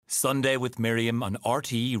Sunday with Miriam on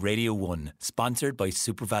RTE Radio 1, sponsored by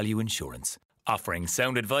SuperValue Insurance, offering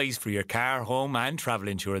sound advice for your car, home and travel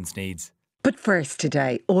insurance needs. But first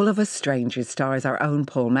today, All of Us Strangers stars our own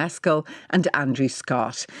Paul Mescal and Andrew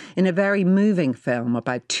Scott in a very moving film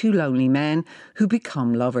about two lonely men who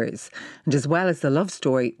become lovers. And as well as the love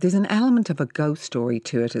story, there's an element of a ghost story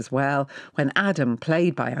to it as well, when Adam,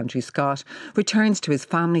 played by Andrew Scott, returns to his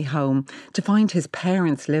family home to find his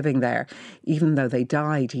parents living there, even though they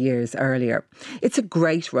died years earlier. It's a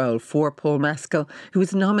great role for Paul Mescal, who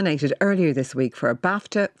was nominated earlier this week for a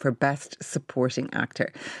BAFTA for Best Supporting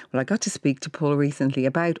Actor. Well, I got to speak to Paul recently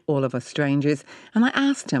about All of Us Strangers, and I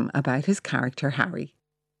asked him about his character Harry.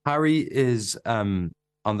 Harry is on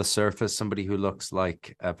the surface somebody who looks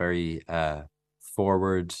like a very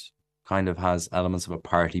forward, kind of has elements of a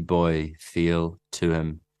party boy feel to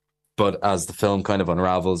him. But as the film kind of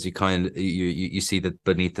unravels, you see that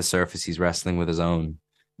beneath the surface he's wrestling with his own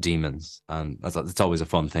demons, and it's always a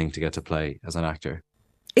fun thing to get to play as an actor.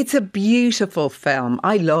 It's a beautiful film.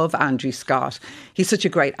 I love Andrew Scott. He's such a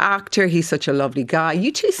great actor. He's such a lovely guy. You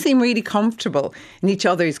two seem really comfortable in each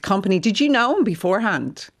other's company. Did you know him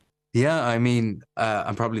beforehand? Yeah, I mean,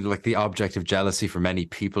 I'm probably like the object of jealousy for many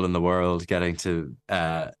people in the world getting to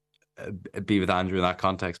be with Andrew in that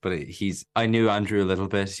context. But I knew Andrew a little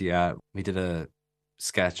bit. Yeah, we did a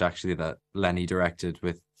sketch actually that Lenny directed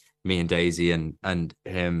with me and Daisy and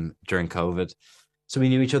him during COVID. So we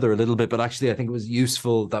knew each other a little bit, but actually I think it was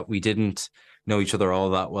useful that we didn't know each other all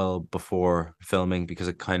that well before filming, because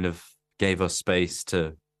it kind of gave us space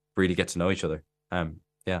to really get to know each other.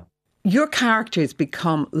 Yeah. Your characters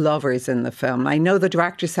become lovers in the film. I know the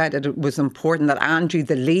director said it was important that Andrew,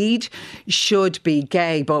 the lead, should be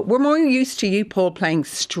gay, but we're more used to you, Paul, playing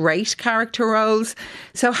straight character roles.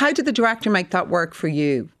 So how did the director make that work for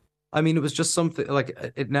you? I mean, it was just something like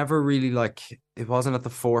it never really it wasn't at the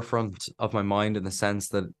forefront of my mind, in the sense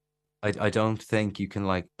that I don't think you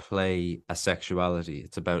can play a sexuality.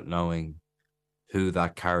 It's about knowing who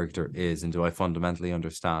that character is, and do I fundamentally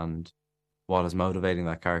understand what is motivating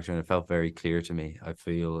that character. And it felt very clear to me. I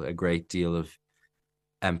feel a great deal of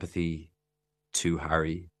empathy to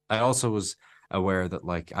Harry. I also was aware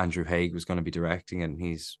that Andrew Haigh was going to be directing, and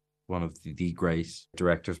he's one of the great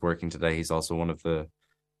directors working today. He's also one of the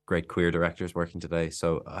great queer directors working today.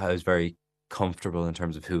 So I was very comfortable in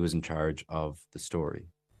terms of who was in charge of the story.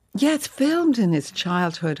 Yeah, it's filmed in his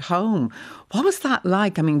childhood home. What was that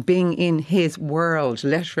like? I mean, being in his world,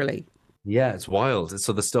 literally. Yeah, it's wild.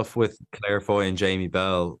 So the stuff with Claire Foy and Jamie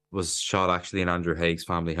Bell was shot actually in Andrew Haigh's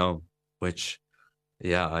family home, which,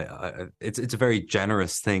 yeah, it's a very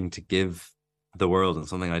generous thing to give the world, and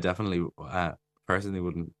something I definitely personally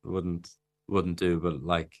wouldn't do.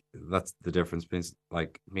 But that's the difference between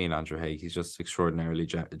me and Andrew Haigh. He's just extraordinarily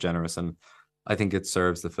generous, and I think it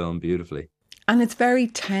serves the film beautifully. And it's very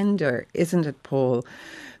tender, isn't it, Paul?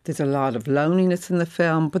 There's a lot of loneliness in the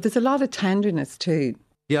film, but there's a lot of tenderness too.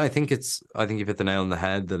 Yeah, I think you've hit the nail on the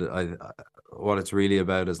head, that what it's really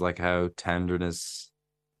about is how tenderness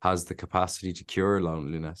has the capacity to cure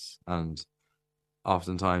loneliness. And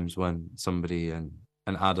oftentimes when somebody, and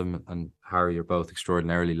Adam and Harry are both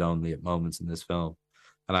extraordinarily lonely at moments in this film,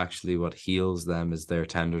 and actually what heals them is their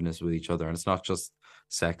tenderness with each other. And it's not just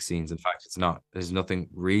sex scenes. In fact, there's nothing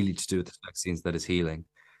really to do with the sex scenes that is healing.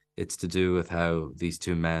 It's to do with how these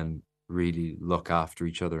two men really look after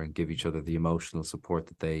each other and give each other the emotional support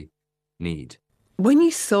that they need. When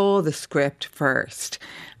you saw the script first,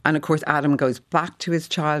 and of course Adam goes back to his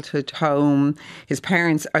childhood home, his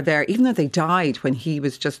parents are there, even though they died when he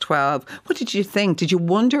was just 12, what did you think? Did you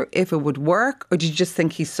wonder if it would work, or did you just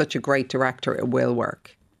think he's such a great director, it will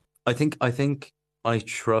work? I think I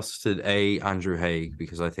trusted Andrew Haigh,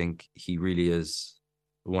 because I think he really is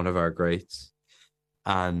one of our greats,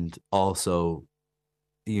 and also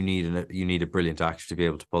you need a brilliant actor to be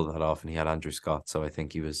able to pull that off, and he had Andrew Scott, so I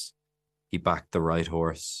think he backed the right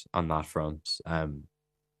horse on that front.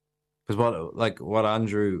 Because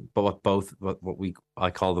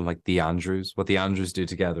I call them the Andrews. What the Andrews do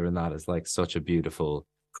together in that is such a beautiful,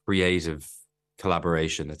 creative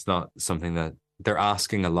collaboration. It's not something that they're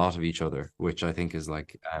asking a lot of each other, which I think is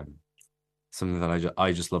something that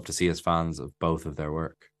I just love to see as fans of both of their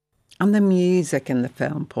work. And the music in the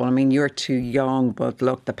film, Paul. I mean, you're too young, but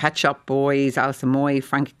look, the Pet Shop Boys, Alison Moy,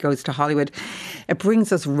 Frankie Goes to Hollywood, it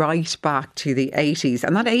brings us right back to the 80s.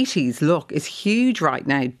 And that 80s look is huge right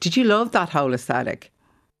now. Did you love that whole aesthetic?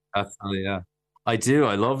 Absolutely, yeah. I do.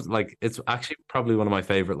 I love, it's actually probably one of my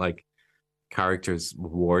favourite, characters'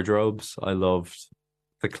 wardrobes. I loved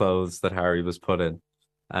the clothes that Harry was put in.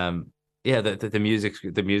 Yeah, the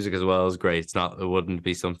music as well is great. It wouldn't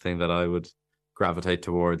be something that I would gravitate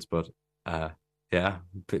towards. But yeah,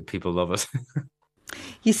 people love it.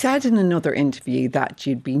 You said in another interview that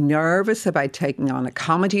you'd be nervous about taking on a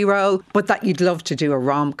comedy role, but that you'd love to do a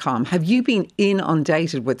rom-com. Have you been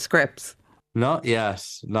inundated with scripts? Not yet,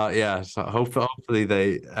 not yet. Hopefully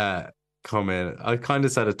they come in. I kind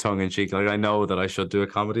of said it tongue in cheek, like I know that I should do a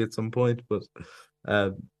comedy at some point, but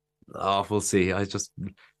we'll see.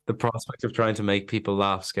 The prospect of trying to make people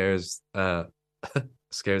laugh scares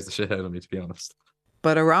scares the shit out of me, to be honest.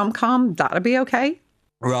 But a rom-com, that'd be okay?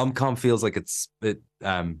 Rom-com feels like it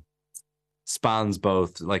spans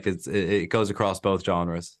both, like it goes across both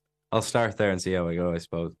genres. I'll start there and see how I go, I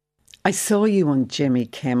suppose. I saw you on Jimmy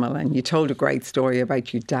Kimmel and you told a great story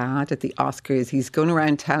about your dad at the Oscars. He's going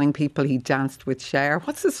around telling people he danced with Cher.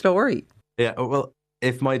 What's the story? Yeah, well,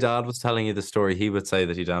 if my dad was telling you the story, he would say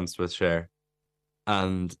that he danced with Cher.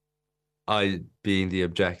 And I, being the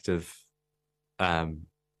objective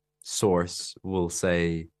source, will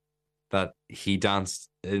say that he danced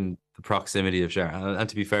in the proximity of Cher. And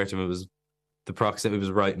to be fair to him, it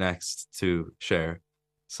was right next to Cher.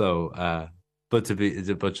 So but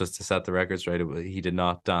just to set the record straight, he did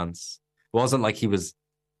not dance. It wasn't like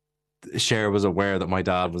Cher was aware that my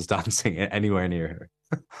dad was dancing anywhere near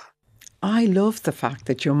her. I love the fact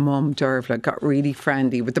that your mum, Dervla, got really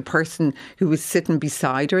friendly with the person who was sitting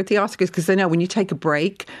beside her at the Oscars, because I know when you take a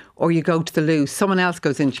break or you go to the loo, someone else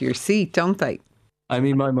goes into your seat, don't they? I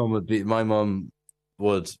mean, my mum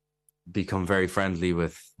would become very friendly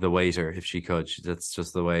with the waiter if she could. That's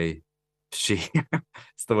just the way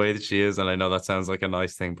it's the way that she is. And I know that sounds like a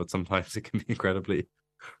nice thing, but sometimes it can be incredibly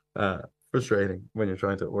frustrating when you're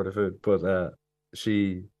trying to order food. But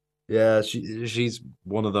she's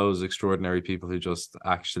one of those extraordinary people who just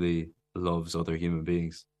actually loves other human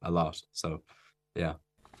beings a lot. So yeah.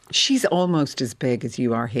 She's almost as big as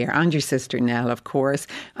you are here, and your sister Nell, of course.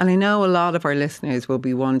 And I know a lot of our listeners will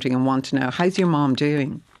be wondering and want to know, how's your mom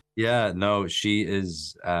doing? Yeah, no, she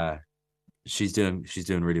is she's doing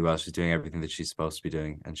really well. She's doing everything that she's supposed to be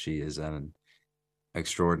doing, and she is an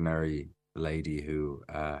extraordinary lady who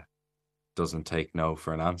doesn't take no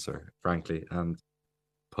for an answer, frankly, and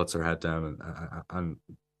puts her head down and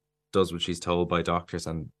does what she's told by doctors.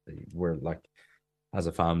 And we're, like, as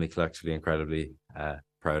a family, collectively incredibly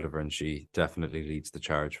proud of her, and she definitely leads the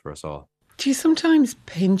charge for us all. Do you sometimes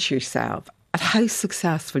pinch yourself at how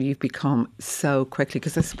successful you've become so quickly?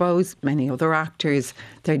 Because I suppose many other actors,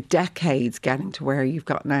 they're decades getting to where you've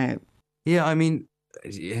got now. Yeah, I mean,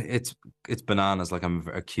 it's bananas. Like, I'm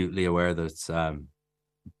acutely aware that it's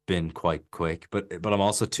been quite quick, but I'm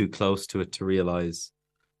also too close to it to realize.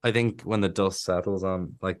 I think when the dust settles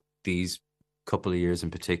on, like, these couple of years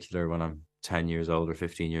in particular, when I'm 10 years older,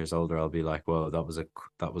 15 years older, I'll be like, whoa,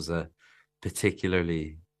 that was a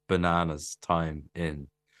particularly bananas time in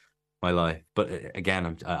my life. But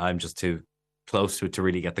again, I'm just too close to it to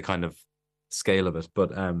really get the kind of scale of it. But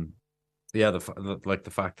yeah, the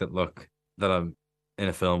fact that, look, that I'm in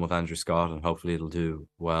a film with Andrew Scott, and hopefully it'll do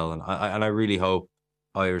well, and I really hope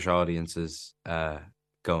Irish audiences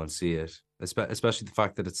go and see it, especially the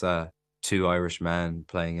fact that it's two Irish men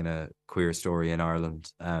playing in a queer story in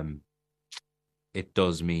Ireland. It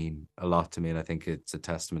does mean a lot to me, and I think it's a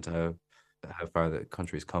testament to how far the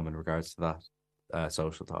country's come in regards to that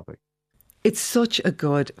social topic. It's such a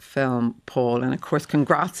good film, Paul, and of course,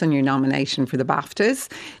 congrats on your nomination for the BAFTAs.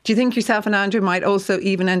 Do you think yourself and Andrew might also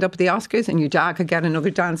even end up at the Oscars, and your dad could get another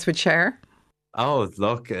dance with Cher? Oh,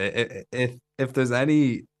 look, if there's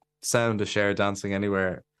any sound of Cher dancing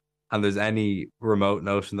anywhere, and there's any remote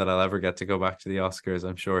notion that I'll ever get to go back to the Oscars,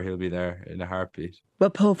 I'm sure he'll be there in a heartbeat. Well,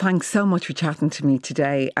 Paul, thanks so much for chatting to me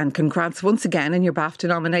today, and congrats once again on your BAFTA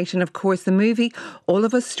nomination. Of course, the movie All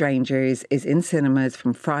of Us Strangers is in cinemas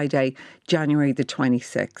from Friday, January the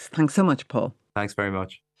 26th. Thanks so much, Paul. Thanks very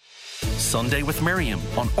much. Sunday with Miriam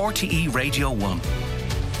on RTE Radio 1.